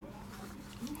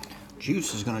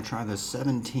Juice is going to try the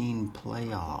 17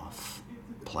 playoff.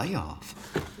 Playoff?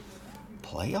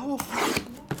 Playoff?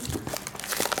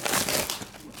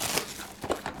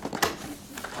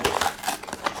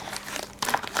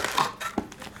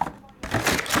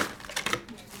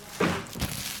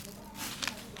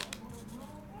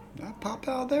 Did that pop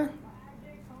out there?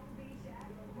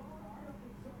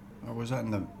 Or was that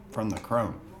from the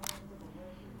chrome?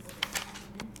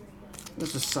 It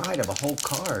was the side of a whole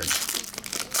card.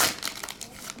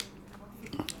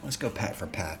 Let's go pack for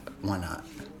pack. Why not?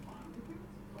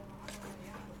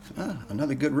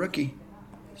 Another good rookie.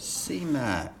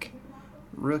 C-Mac.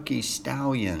 Rookie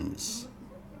Stallions.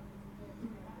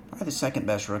 Probably the second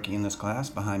best rookie in this class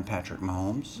behind Patrick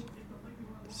Mahomes.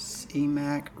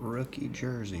 C-Mac rookie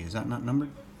jersey. Is that not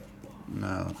numbered?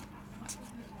 No.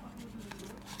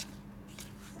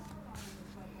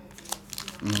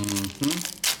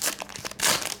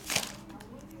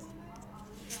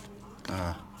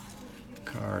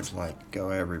 Cards like go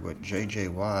everywhere. J.J.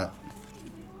 Watt.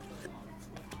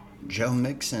 Joe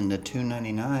Mixon to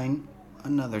 $2.99.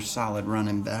 Another solid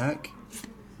running back.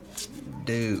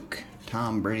 Duke.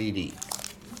 Tom Brady.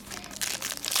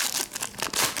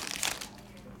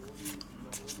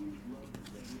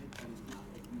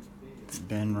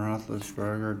 Ben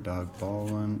Roethlisberger. Doug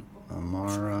Baldwin.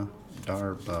 Amara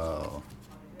Darboh.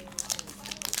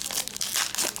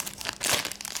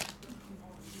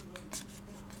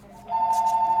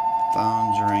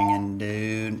 Phone's ringing,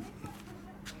 dude.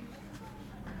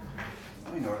 I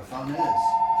don't even know where the phone is.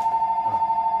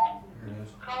 Oh, here it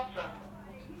is.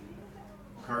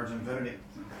 Cards Infinity.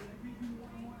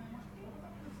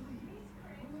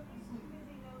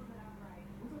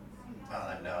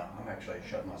 No, I'm actually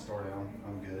shutting my store down.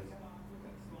 I'm good.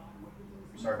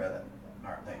 Sorry about that.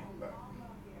 All right, thank you. Bye.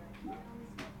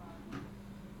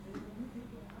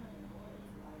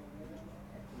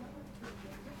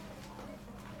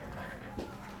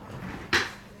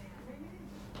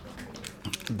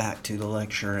 Back to the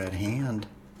lecture at hand.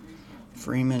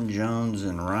 Freeman, Jones,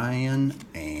 and Ryan,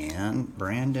 and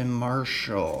Brandon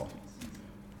Marshall,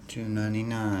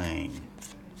 $2.99.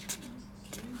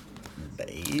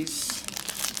 Base.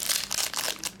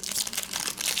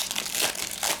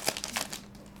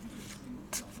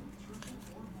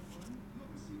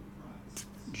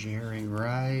 Jerry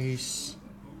Rice,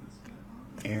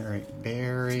 Eric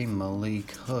Berry,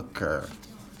 Malik Hooker.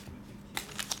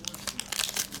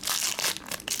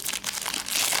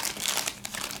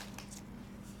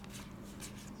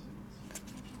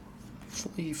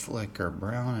 Flea Flicker,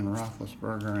 Brown and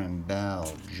Roethlisberger and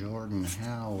Bell, Jordan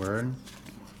Howard,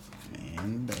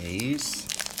 and base.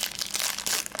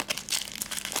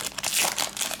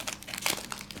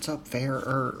 What's up, Fair?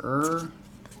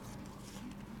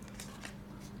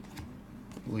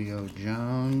 Leo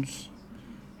Jones,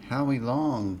 Howie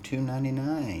Long,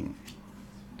 $2.99.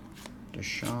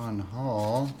 Deshaun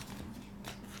Hall,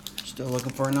 still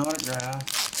looking for an autograph.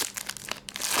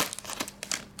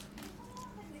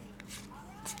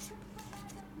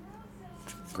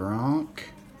 Gronk.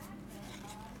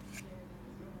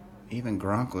 Even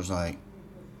Gronk was like,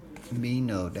 me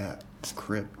know that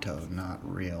crypto not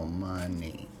real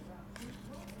money.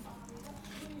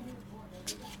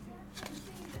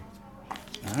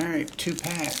 Alright, 2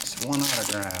 packs, 1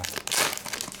 autograph.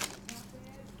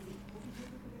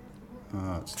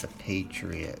 Oh, it's the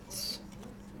Patriots.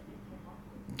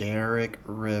 Derek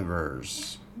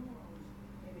Rivers.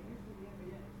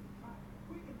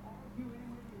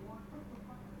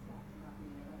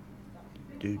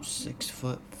 Dude,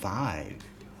 6'5".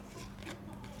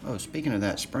 Oh, speaking of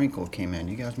that, Sprinkle came in.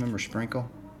 You guys remember Sprinkle?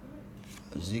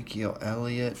 Ezekiel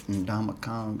Elliott and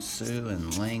Ndamukong Suh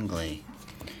and Langley.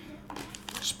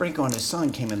 Sprinkle and his son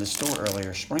came in the store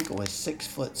earlier. Sprinkle is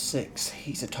 6'6".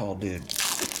 He's a tall dude.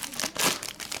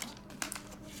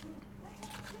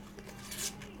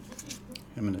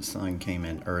 Him and his son came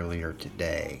in earlier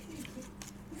today.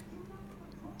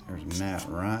 There's Matt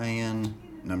Ryan.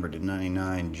 Number to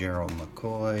 99, Gerald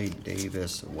McCoy,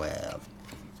 Davis Webb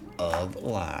of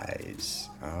Lies.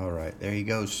 All right, there you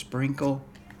go, Sprinkle.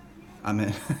 I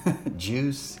mean,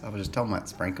 Juice. I was just talking about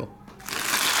Sprinkle.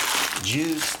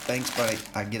 Juice, thanks, buddy.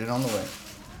 I get it on the way.